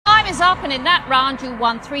is up, and in that round you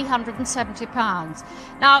won £370.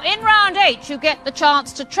 Now, in round 8, you get the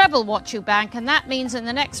chance to treble what you bank, and that means in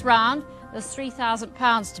the next round there's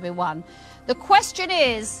 £3,000 to be won. The question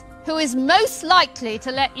is, who is most likely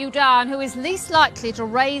to let you down? Who is least likely to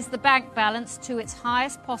raise the bank balance to its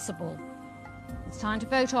highest possible? It's time to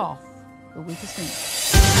vote off the weakest link.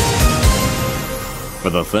 For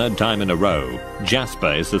the third time in a row,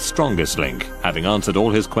 Jasper is the strongest link, having answered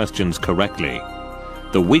all his questions correctly.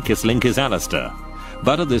 The weakest link is Alistair.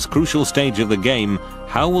 But at this crucial stage of the game,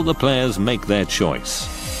 how will the players make their choice?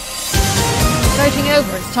 Voting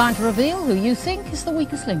over, it's time to reveal who you think is the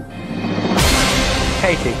weakest link.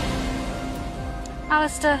 Katie.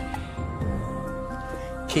 Alistair.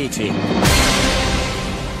 Katie.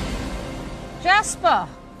 Jasper.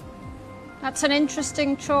 That's an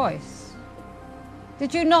interesting choice.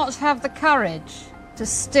 Did you not have the courage to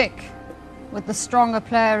stick with the stronger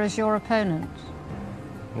player as your opponent?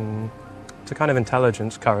 It's a kind of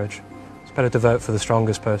intelligence, courage. It's better to vote for the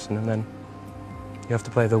strongest person, and then you have to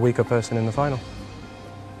play the weaker person in the final.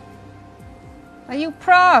 Are you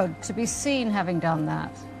proud to be seen having done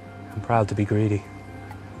that? I'm proud to be greedy.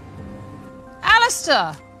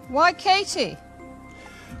 Alistair, why Katie?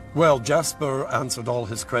 Well, Jasper answered all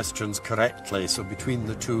his questions correctly, so between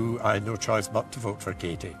the two, I had no choice but to vote for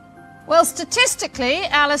Katie. Well, statistically,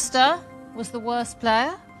 Alistair was the worst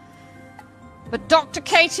player. But Dr.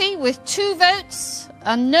 Katie, with 2 votes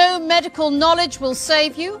and no medical knowledge will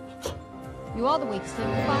save you, you are the weakest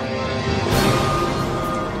link.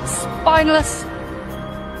 Spineless.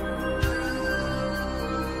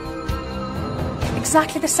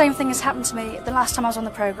 Exactly the same thing has happened to me the last time I was on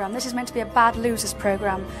the programme. This is meant to be a bad losers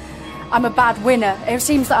programme. I'm a bad winner. It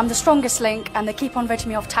seems that I'm the strongest link and they keep on voting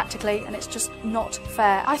me off tactically, and it's just not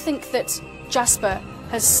fair. I think that Jasper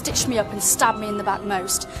has stitched me up and stabbed me in the back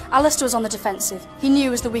most. Alistair was on the defensive. He knew he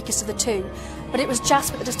was the weakest of the two, but it was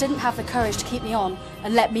Jasper that just didn't have the courage to keep me on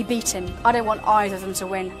and let me beat him. I don't want either of them to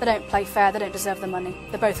win. They don't play fair, they don't deserve the money.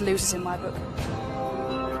 They're both losers in my book.